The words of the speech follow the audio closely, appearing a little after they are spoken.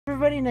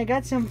everybody, and I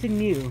got something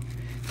new.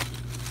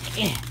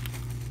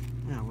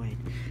 Oh, wait.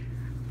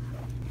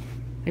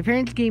 My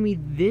parents gave me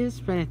this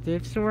from a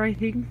thrift store, I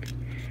think.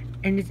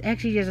 And it's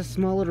actually just a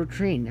small little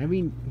train. I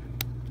mean,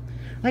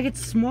 like, it's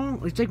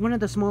small. It's like one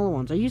of the smaller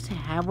ones. I used to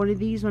have one of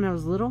these when I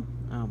was little.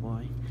 Oh,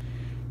 boy.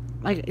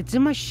 Like, it's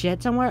in my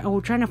shed somewhere. I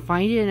will try to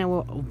find it and I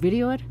will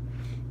video it.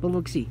 But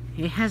look, see.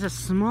 It has a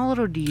small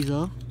little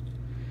diesel.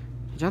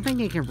 I don't think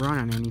it can run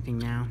on anything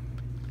now.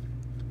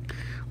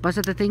 But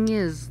so the thing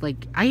is,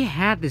 like, I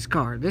had this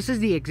car. This is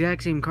the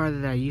exact same car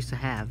that I used to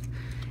have.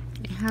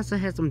 It also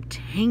has some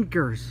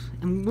tankers.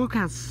 And look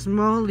how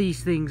small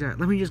these things are.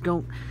 Let me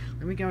go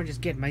and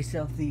just get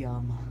myself the,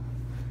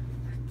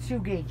 2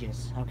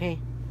 gauges, okay?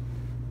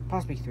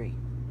 Possibly 3.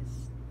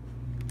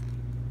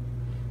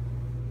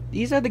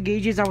 These are the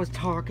gauges I was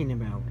talking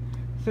about.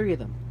 3 of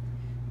them.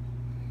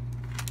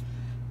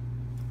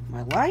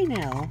 My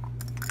Lionel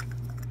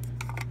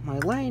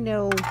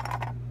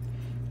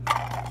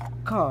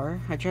car,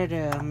 I tried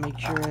to make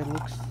sure it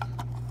looks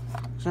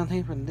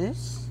something from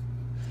this.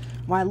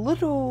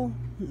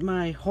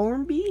 My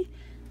Hornby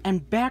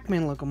and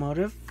Bachmann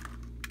locomotive,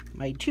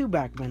 my 2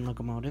 Bachmann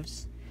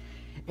locomotives,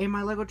 and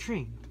my Lego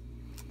train.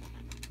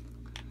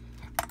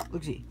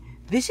 Look, see,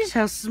 this is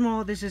how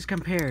small this is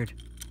compared.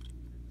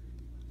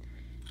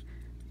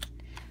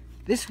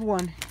 This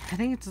one, I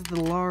think it's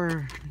the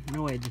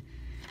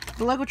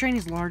Lego train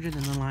is larger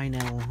than the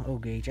Lionel O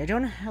gauge. I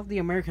don't have the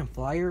American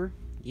Flyer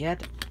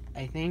yet,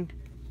 I think.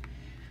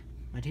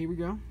 But here we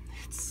go.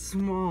 It's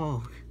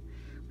small.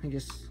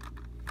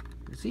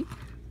 See?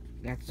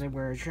 That's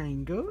where a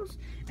train goes.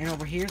 And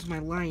over here's my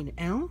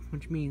Lionel,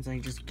 which means I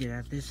just get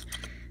at this.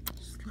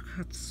 Just look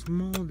how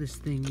small this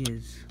thing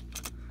is.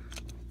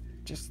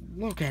 Just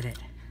look at it.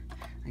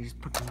 I just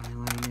put my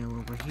Lionel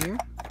over here.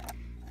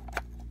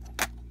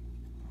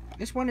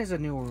 This one is a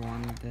newer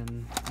one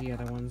than the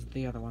other ones.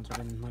 The other ones have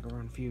been like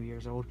around a few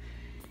years old.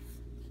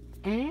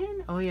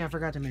 And, oh yeah, I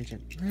forgot to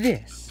mention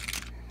this.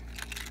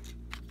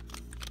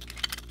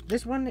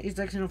 This one is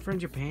actually from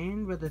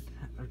Japan,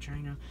 or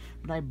China,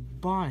 but I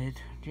bought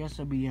it just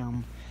to be,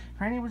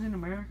 apparently it was in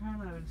America,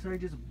 so I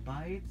just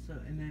buy it,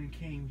 and then it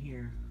came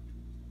here.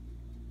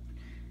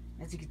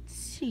 As you can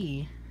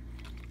see,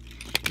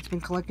 it's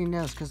been collecting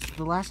dust, because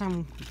the last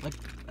time, like,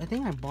 I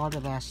think I bought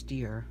it last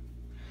year.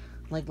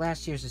 Like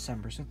last year's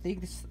December. So I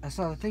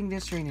think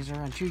this train is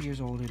around 2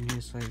 years old in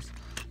this size.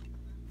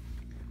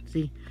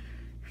 See?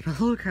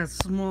 But look how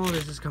small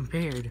this is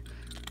compared.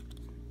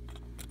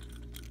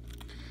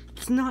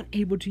 It's not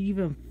able to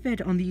even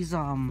fit on these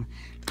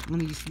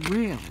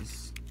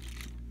rails.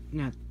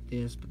 Not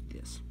this, but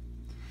this.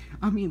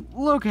 I mean,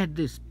 look at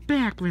this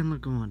Bachmann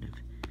locomotive.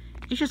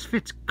 It just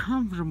fits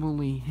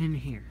comfortably in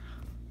here.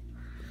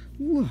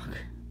 Look.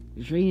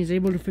 The train is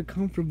able to fit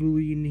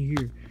comfortably in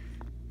here.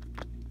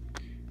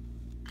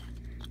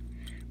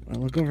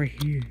 Well, look over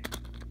here.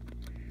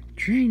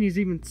 Train is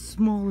even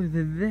smaller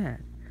than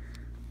that.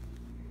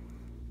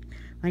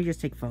 Let me just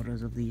take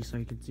photos of these so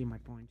you can see my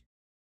point.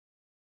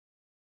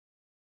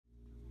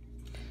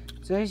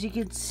 So as you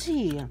can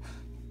see,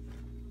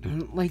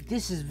 like,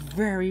 this is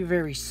very,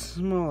 very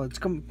small. It's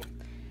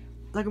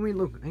like, I mean,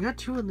 look, I got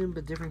 2 of them,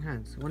 but different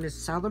kinds. One is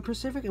Southern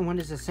Pacific and one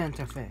is the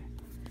Santa Fe.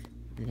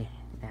 The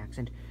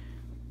accent.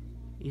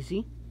 You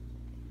see?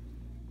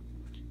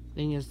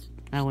 Thing is,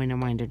 oh wait, no,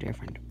 mine are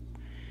different.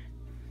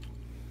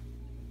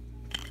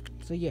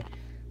 So yeah.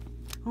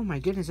 Oh my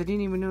goodness, I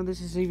didn't even know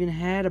this even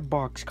had a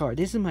box car.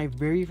 This is my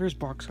very first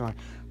box car.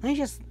 Let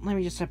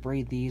me just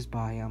separate these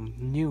by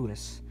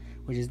newest,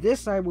 which is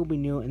this side will be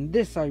new and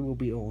this side will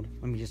be old.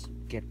 Let me just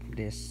get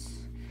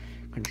this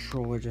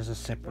controller just to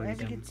separate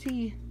them. As you can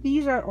see,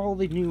 these are all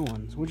the new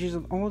ones, which is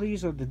all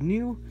these are the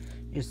new.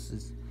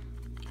 This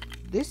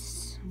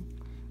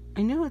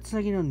I know it's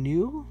like, you know,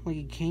 new, like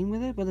it came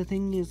with it, but the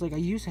thing is, like, I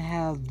used to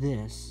have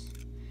this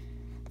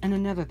and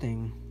another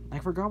thing. I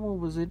forgot what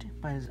was it,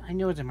 but I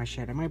know it's in my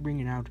shed. I might bring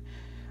it out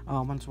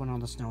once when all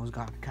the snow is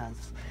gone,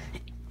 because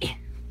are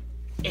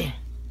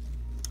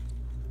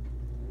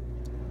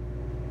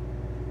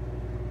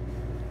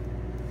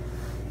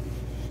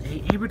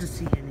you able to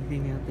see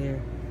anything out there?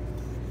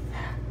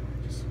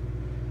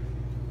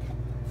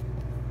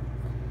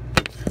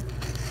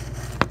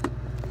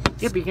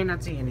 Yep, you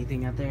cannot see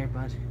anything out there,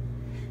 but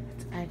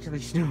it's actually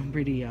snowing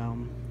pretty good out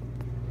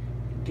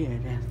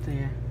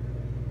there.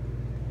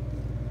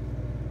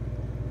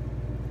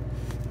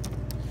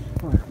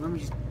 Hold on, let me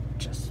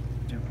just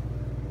do.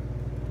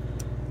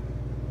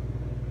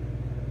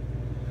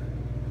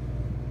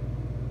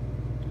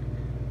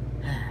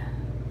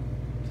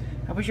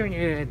 I'll be showing you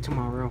it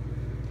tomorrow.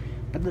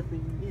 But the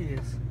thing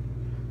is,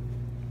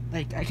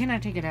 like, I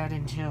cannot take it out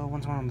until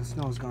once one of the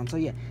snow is gone. So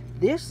yeah,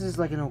 this is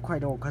like, you know,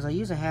 quite old because I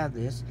used to have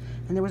this,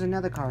 and there was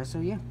another car. So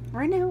yeah,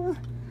 right now,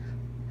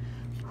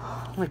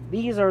 like,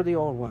 these are the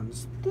old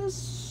ones.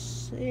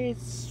 This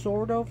is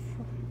sort of,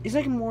 it's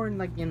like more in,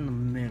 like, in the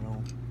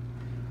middle.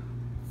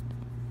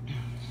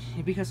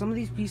 Because some of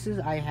these pieces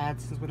I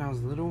had since when I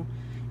was little,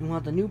 and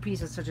while the new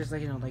pieces such as,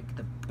 like, you know, like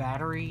the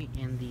battery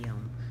and the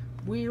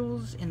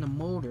wheels and the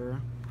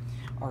motor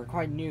are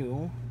quite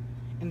new,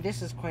 and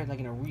this is quite like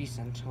in a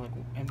recent, like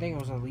I think it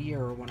was a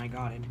year when I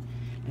got it,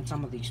 and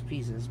some of these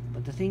pieces.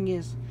 But the thing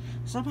is,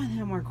 some of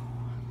them are.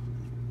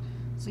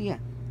 So yeah,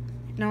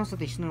 and also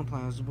the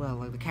snowplow as well,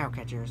 like the cow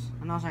catchers.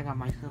 And also I got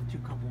myself 2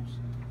 couples,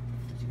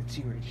 as you can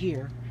see right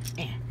here.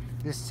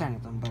 This is 10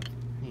 of them, but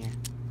yeah.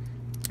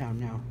 Oh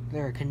no,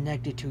 they're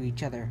connected to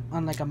each other,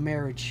 unlike a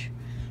marriage.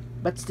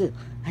 But still,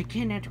 I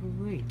cannot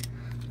wait.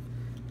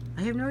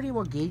 I have no idea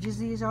what gauges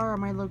these are. I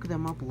might look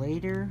them up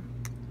later.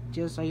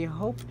 Just I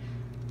hope.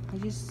 I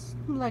just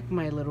like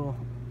my little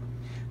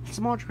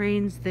small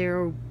trains.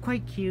 They're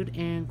quite cute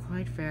and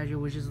quite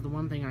fragile, which is the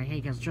one thing I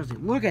hate. Because trust me,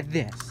 look at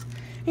this.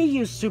 It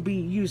used to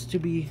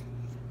be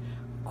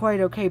quite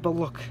okay, but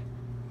look,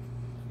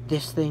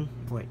 this thing.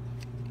 Wait,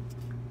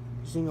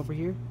 this thing over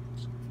here,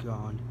 it's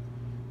gone.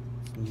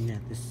 It's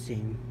not the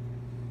same.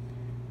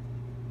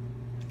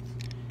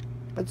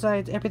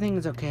 Besides, everything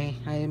is okay.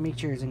 I make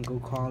sure it's in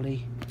good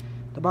quality.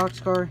 The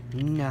boxcar,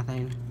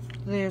 nothing.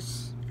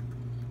 This,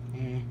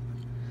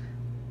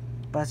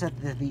 But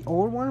the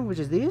old one, which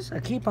is this, I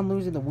keep on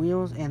losing the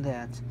wheels and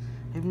that.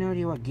 I have no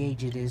idea what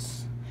gauge it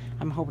is.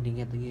 I'm hoping to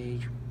get the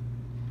gauge.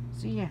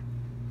 See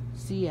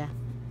ya.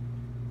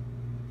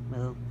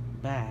 Well,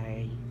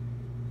 bye.